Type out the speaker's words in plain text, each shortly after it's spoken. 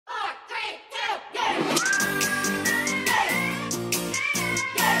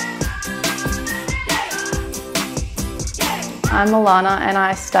I'm Alana and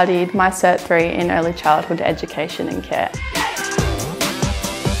I studied my Cert 3 in Early Childhood Education and Care.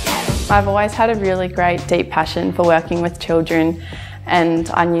 I've always had a really great deep passion for working with children, and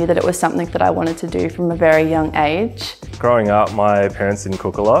I knew that it was something that I wanted to do from a very young age. Growing up, my parents didn't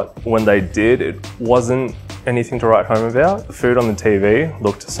cook a lot. When they did, it wasn't anything to write home about. The food on the TV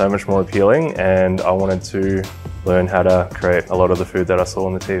looked so much more appealing, and I wanted to learn how to create a lot of the food that I saw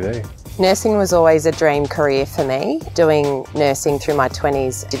on the TV. Nursing was always a dream career for me. Doing nursing through my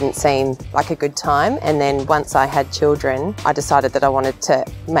 20s didn't seem like a good time, and then once I had children, I decided that I wanted to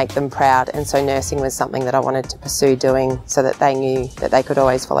make them proud, and so nursing was something that I wanted to pursue doing so that they knew that they could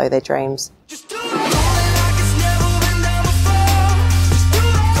always follow their dreams.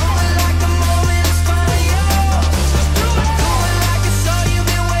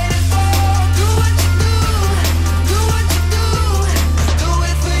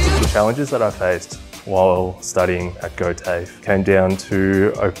 The challenges that I faced while studying at Gotafe came down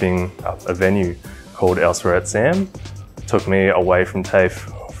to opening up a venue called Elsewhere at Sam. It took me away from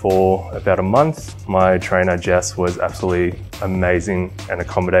TAFE for about a month. My trainer Jess was absolutely amazing and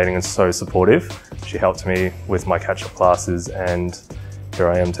accommodating and so supportive. She helped me with my catch-up classes, and here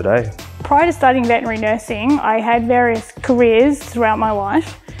I am today. Prior to studying veterinary nursing, I had various careers throughout my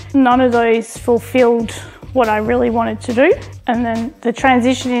life. None of those fulfilled what I really wanted to do, and then the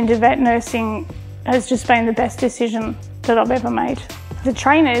transition into vet nursing has just been the best decision that I've ever made. The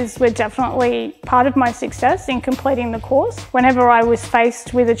trainers were definitely part of my success in completing the course. Whenever I was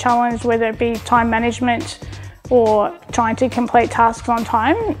faced with a challenge, whether it be time management or trying to complete tasks on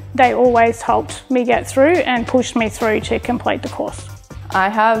time, they always helped me get through and pushed me through to complete the course. I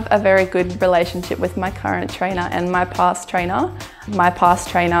have a very good relationship with my current trainer and my past trainer. My past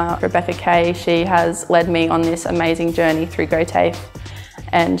trainer, Rebecca Kay, she has led me on this amazing journey through Gotafe,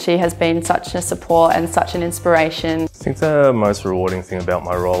 and she has been such a support and such an inspiration. I think the most rewarding thing about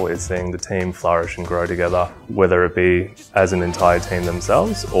my role is seeing the team flourish and grow together, whether it be as an entire team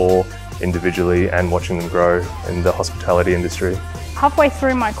themselves or individually, and watching them grow in the hospitality industry. Halfway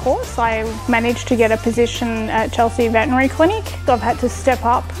through my course, I managed to get a position at Chelsea Veterinary Clinic. I've had to step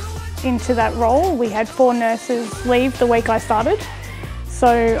up into that role. We had 4 nurses leave the week I started, so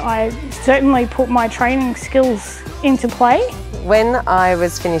I certainly put my training skills into play. When I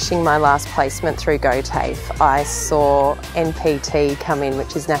was finishing my last placement through Gotafe, I saw NPT come in,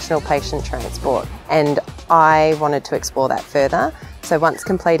 which is National Patient Transport, and I wanted to explore that further. So once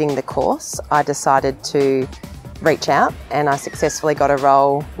completing the course, I decided to reach out, and I successfully got a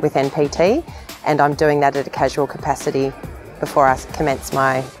role with NPT, and I'm doing that at a casual capacity before I commence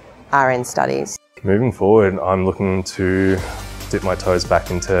my RN studies. Moving forward, I'm looking to dip my toes back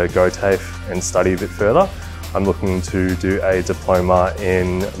into Gotafe and study a bit further. I'm looking to do a diploma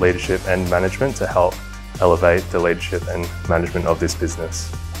in leadership and management to help elevate the leadership and management of this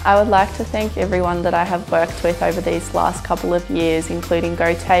business. I would like to thank everyone that I have worked with over these last couple of years, including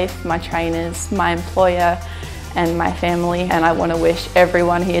Gotafe, my trainers, my employer, and my family, and I want to wish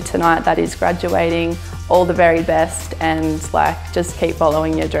everyone here tonight that is graduating all the very best, and just keep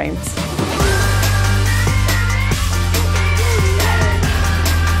following your dreams.